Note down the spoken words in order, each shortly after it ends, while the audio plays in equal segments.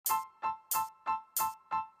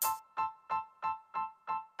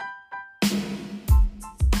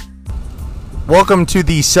Welcome to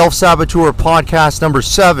the Self-Saboteur Podcast number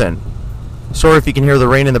 7. Sorry if you can hear the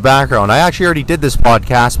rain in the background. I actually already did this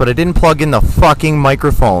podcast, but I didn't plug in the fucking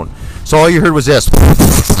microphone. So all you heard was this.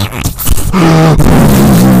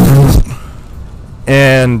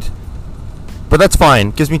 But that's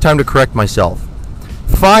fine. Gives me time to correct myself.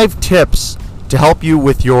 5 tips to help you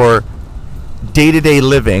with your day-to-day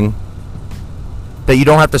living that you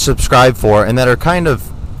don't have to subscribe for, and that are kind of,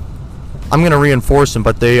 I'm going to reinforce them,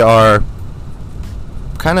 but they are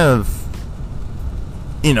kind of,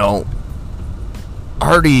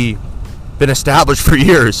 already been established for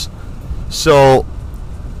years. So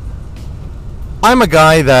I'm a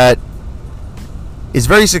guy that is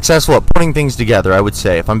very successful at putting things together, I would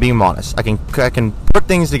say, if I'm being honest. I can put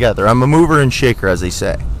things together. I'm a mover and shaker, as they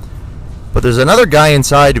say. But there's another guy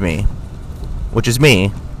inside me, which is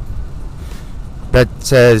me, that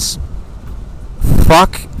says,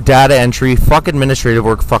 fuck data entry, fuck administrative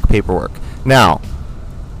work, fuck paperwork. Now,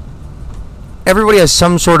 everybody has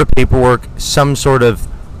some sort of paperwork, some sort of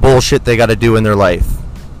bullshit they got to do in their life.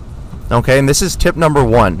 Okay, and this is tip number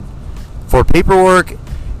 1. For paperwork,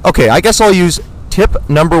 okay, I guess I'll use tip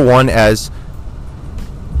number 1 as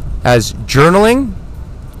journaling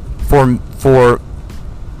for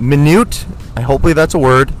minute, hopefully that's a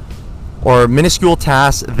word, or minuscule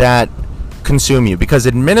tasks that consume you, because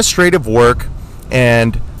administrative work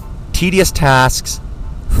and tedious tasks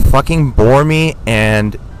fucking bore me,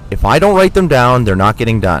 and if I don't write them down, they're not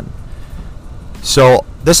getting done. So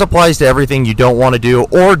this applies to everything you don't want to do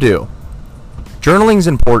or do. Journaling's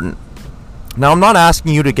important. Now, I'm not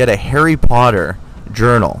asking you to get a Harry Potter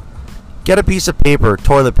journal. Get a piece of paper,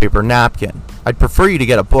 toilet paper, napkin. I'd prefer you to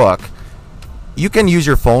get a book. You can use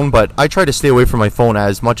your phone, but I try to stay away from my phone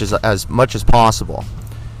as much as possible.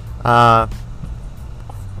 Or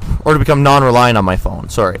to become non-reliant on my phone,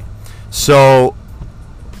 sorry. So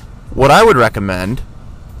what I would recommend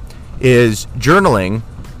is journaling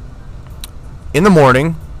in the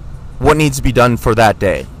morning what needs to be done for that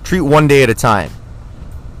day. Treat one day at a time.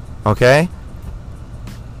 Okay?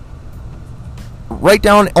 Write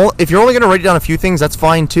down, if you're only going to write down a few things, that's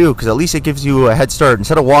fine too, because at least it gives you a head start.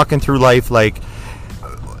 Instead of walking through life like,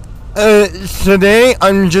 today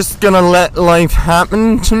I'm just going to let life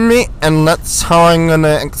happen to me, and that's how I'm going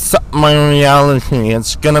to accept my reality.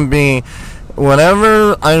 It's going to be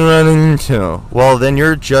whatever I run into. Well, then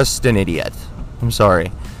you're just an idiot. I'm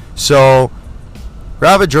sorry. So,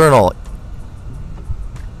 grab a journal.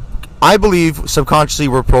 I believe subconsciously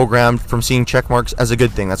we're programmed from seeing check marks as a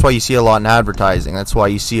good thing. That's why you see it a lot in advertising. That's why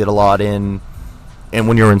you see it a lot in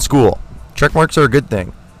when you're in school. Check marks are a good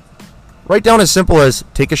thing. Write down as simple as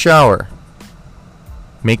take a shower,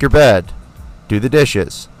 make your bed, do the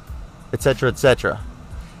dishes, etc., etc.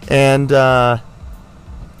 And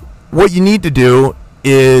what you need to do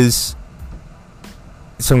is,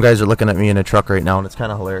 some guys are looking at me in a truck right now, and it's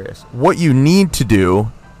kind of hilarious. What you need to do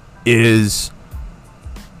is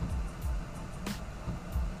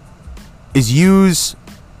use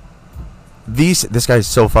these. This guy's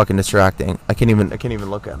so fucking distracting. I can't even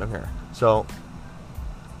look at him here. So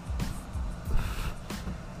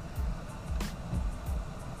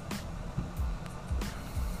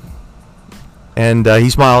and he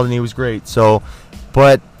smiled and he was great. So,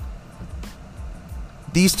 but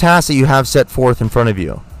these tasks that you have set forth in front of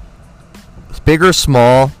you, big or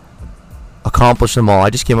small, accomplish them all. I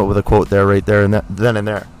just came up with a quote there, right there, and then and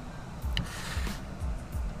there.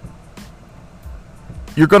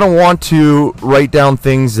 You're going to want to write down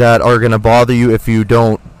things that are going to bother you if you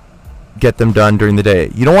don't get them done during the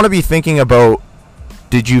day. You don't want to be thinking about,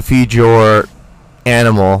 did you feed your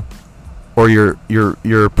animal or your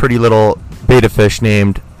pretty little beta fish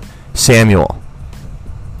named Samuel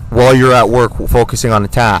while you're at work focusing on a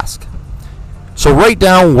task. So write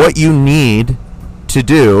down what you need to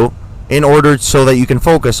do in order so that you can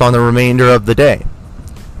focus on the remainder of the day.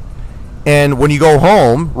 And when you go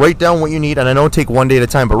home, write down what you need, and I know take one day at a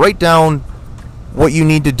time, but write down what you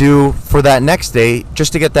need to do for that next day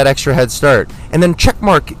just to get that extra head start. And then check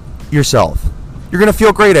mark yourself. You're going to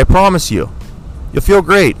feel great, I promise you. You'll feel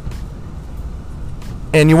great.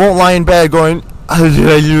 And you won't lie in bed going, did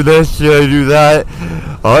I do this? Did I do that?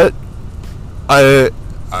 What? I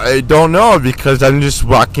don't know, because I'm just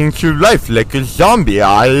walking through life like a zombie.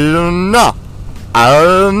 I don't know.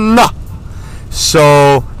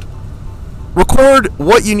 So record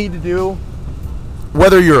what you need to do,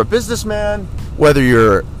 whether you're a businessman, whether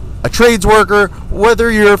you're a trades worker,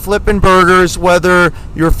 whether you're flipping burgers, whether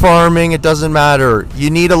you're farming, it doesn't matter.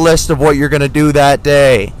 You need a list of what you're going to do that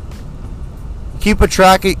day. Keep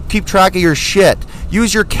track of your shit.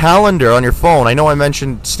 Use your calendar on your phone. I know I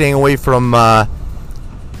mentioned staying away from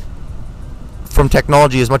from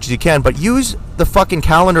technology as much as you can, but use the fucking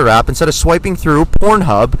calendar app instead of swiping through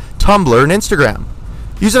Pornhub, Tumblr, and Instagram.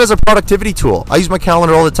 Use it as a productivity tool. I use my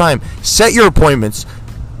calendar all the time. Set your appointments.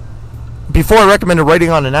 Before, I recommended writing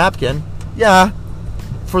on a napkin. Yeah,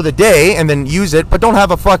 for the day, and then use it, but don't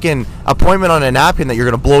have a fucking appointment on a napkin that you're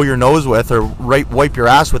going to blow your nose with or wipe your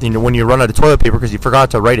ass with when you run out of toilet paper because you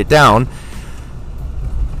forgot to write it down.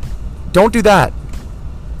 Don't do that.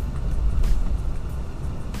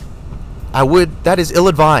 That is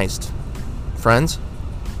ill-advised, friends.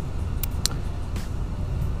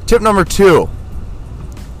 Tip number 2.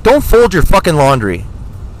 Don't fold your fucking laundry.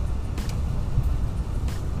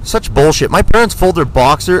 Such bullshit. My parents fold their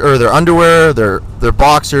their underwear, their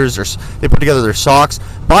boxers, or they put together their socks.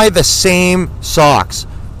 Buy the same socks.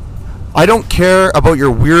 I don't care about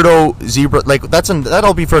your weirdo zebra. Like,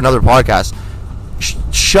 that'll be for another podcast.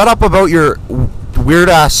 Shut up about your weird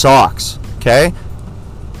ass socks, okay?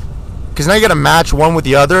 Because now you gotta match one with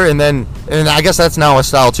the other, and I guess that's now a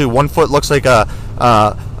style too. One foot looks like a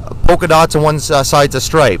polka dots, and one side's a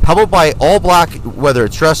stripe. How about buy all black, whether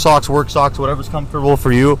it's dress socks, work socks, whatever's comfortable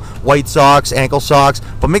for you, white socks, ankle socks,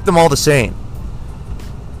 but make them all the same.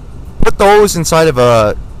 Put those inside of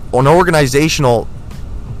an organizational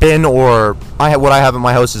bin, or what I have in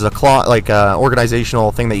my house is a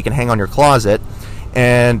organizational thing that you can hang on your closet,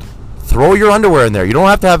 and throw your underwear in there. You don't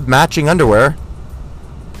have to have matching underwear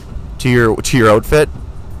to your outfit,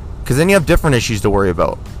 because then you have different issues to worry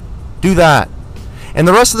about. Do that. And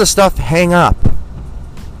the rest of the stuff, hang up.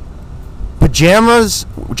 Pajamas,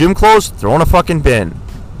 gym clothes, throw in a fucking bin.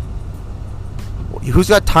 Who's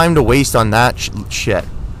got time to waste on that shit?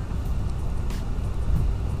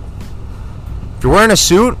 If you're wearing a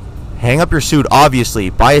suit, hang up your suit, obviously.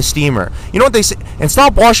 Buy a steamer. You know what they say? And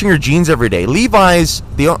stop washing your jeans every day. Levi's,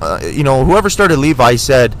 whoever started Levi's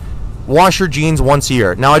said, wash your jeans once a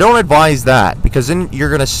year. Now, I don't advise that, because then you're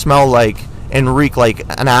going to smell like and reek like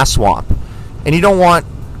an ass swamp. And you don't want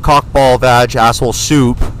cockball, vag, asshole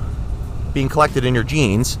soup being collected in your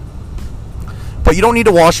jeans. But you don't need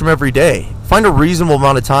to wash them every day. Find a reasonable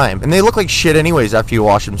amount of time. And they look like shit anyways after you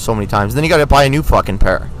wash them so many times. And then you got to buy a new fucking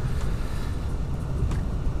pair.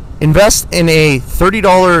 Invest in a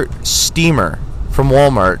 $30 steamer from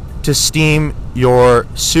Walmart to steam your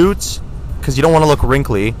suits, because you don't want to look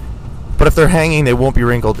wrinkly. But if they're hanging, they won't be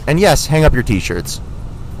wrinkled. And yes, hang up your t-shirts.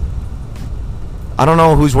 I don't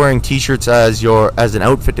know who's wearing t-shirts as an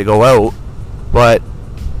outfit to go out, but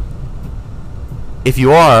if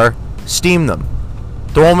you are, steam them.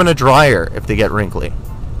 Throw them in a dryer if they get wrinkly.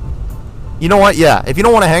 You know what? Yeah, if you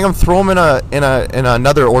don't want to hang them, throw them in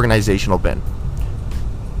another organizational bin.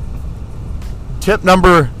 Tip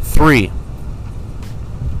number 3.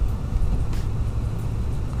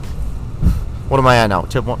 What am I at now?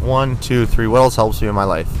 Tip 1, 2, 3. What else helps me in my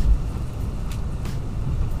life?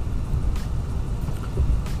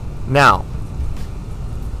 Now,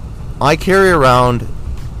 I carry around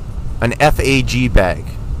an FAG bag.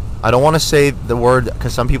 I don't want to say the word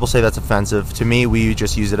because some people say that's offensive. To me, we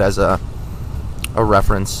just use it as a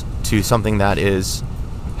reference to something that is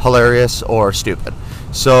hilarious or stupid.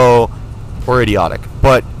 Or idiotic.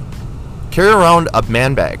 But carry around a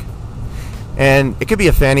man bag. And it could be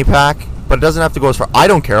a fanny pack, but it doesn't have to go as far. I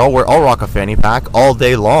don't care. I'll rock a fanny pack all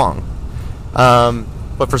day long.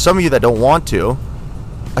 But for some of you that don't want to,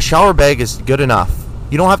 a shower bag is good enough.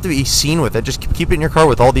 You don't have to be seen with it. Just keep it in your car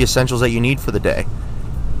with all the essentials that you need for the day.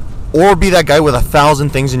 Or be that guy with 1,000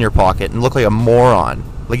 things in your pocket and look like a moron.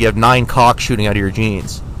 Like you have 9 cocks shooting out of your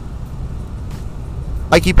jeans.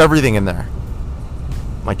 I keep everything in there.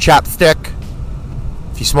 My chapstick.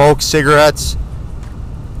 If you smoke, cigarettes.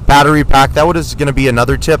 Battery pack. That is going to be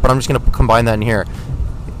another tip, but I'm just going to combine that in here.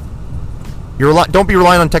 Don't be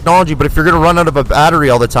relying on technology, but if you're going to run out of a battery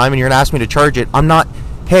all the time and you're going to ask me to charge it, I'm not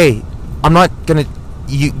going to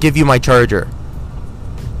give you my charger.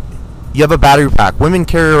 You have a battery pack. Women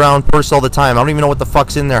carry around purse all the time. I don't even know what the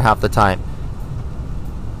fuck's in there half the time.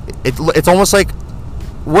 It's almost like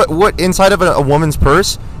what inside of a woman's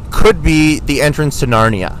purse could be the entrance to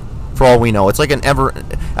Narnia, for all we know. It's like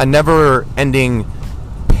a never-ending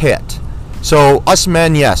pit. So us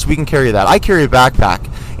men, yes, we can carry that. I carry a backpack.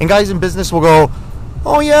 And guys in business will go,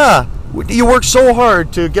 oh yeah, you work so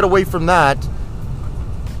hard to get away from that.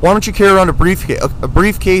 Why don't you carry around a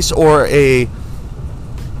briefcase or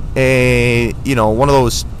one of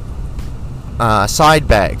those side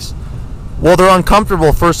bags? Well, they're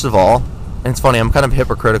uncomfortable, first of all. And it's funny, I'm kind of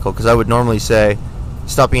hypocritical because I would normally say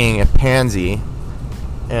stop being a pansy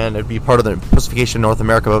and it'd be part of the pussification of North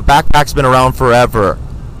America. But backpacks been around forever.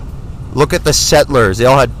 Look at the settlers. They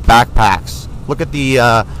all had backpacks. Look at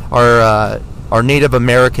our Native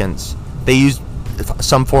Americans. they use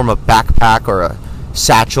some form of backpack or a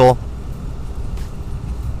satchel.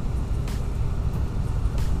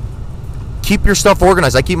 Keep your stuff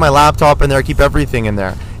organized. I keep my laptop in there. I keep everything in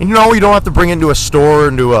there. And you know, you don't have to bring it into a store,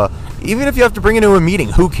 even if you have to bring it into a meeting,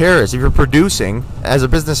 who cares? If you're producing as a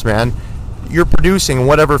businessman, you're producing in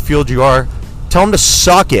whatever field you are, tell them to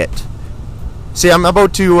suck it. See, I'm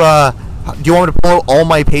about to, do you want me to pull out all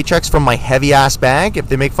my paychecks from my heavy ass bag if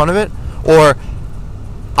they make fun of it? Or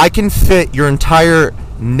I can fit your entire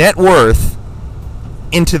net worth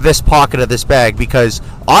into this pocket of this bag because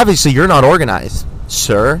obviously you're not organized,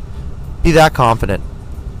 sir. Be that confident.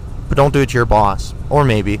 But don't do it to your boss. Or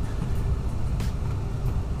maybe.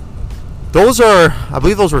 I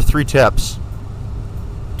believe those were 3 tips.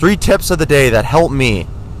 3 tips of the day that help me.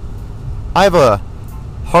 I have a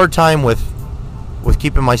hard time with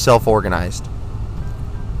keeping myself organized.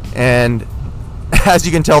 And as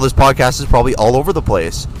you can tell, this podcast is probably all over the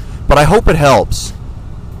place. But I hope it helps.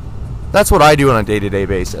 That's what I do on a day-to-day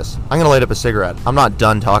basis. I'm going to light up a cigarette. I'm not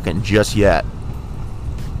done talking just yet.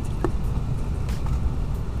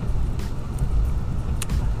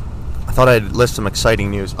 I thought I'd list some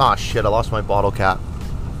exciting news. Ah, shit, I lost my bottle cap.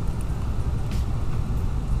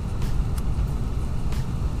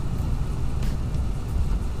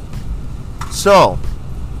 So,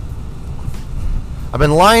 I've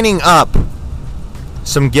been lining up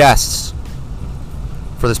some guests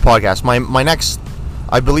for this podcast. My next,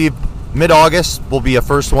 I believe, mid-August will be a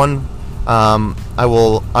first one. I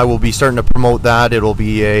will be starting to promote that. It'll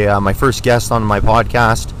be my first guest on my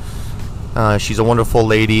podcast. She's a wonderful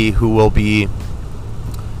lady who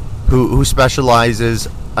specializes,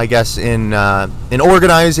 I guess, in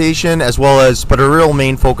organization as well as, but her real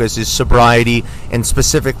main focus is sobriety and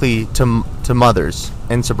specifically to mothers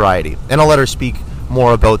and sobriety. And I'll let her speak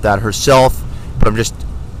more about that herself, but I'm just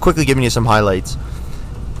quickly giving you some highlights.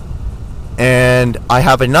 And I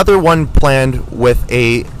have another one planned with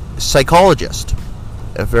a psychologist,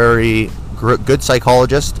 a very good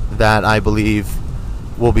psychologist that I believe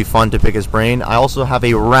will be fun to pick his brain. I also have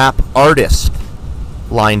a rap artist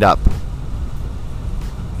lined up.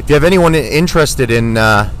 If you have anyone interested in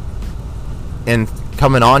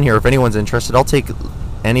coming on here, if anyone's interested, I'll take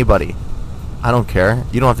anybody. I don't care.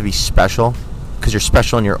 You don't have to be special because you're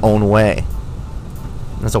special in your own way.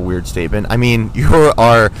 That's a weird statement. I mean,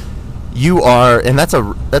 you are, and that's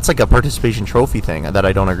like a participation trophy thing that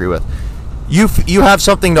I don't agree with. You have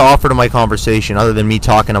something to offer to my conversation other than me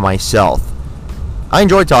talking to myself. I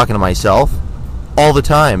enjoy talking to myself all the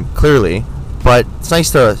time, clearly, but it's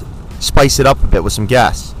nice to spice it up a bit with some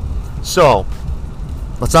guests. So,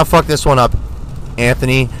 let's not fuck this one up,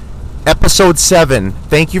 Anthony. Episode 7.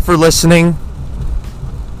 Thank you for listening.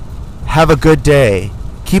 Have a good day.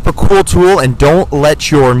 Keep a cool tool and don't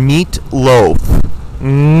let your meat loaf.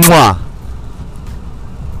 Mwah.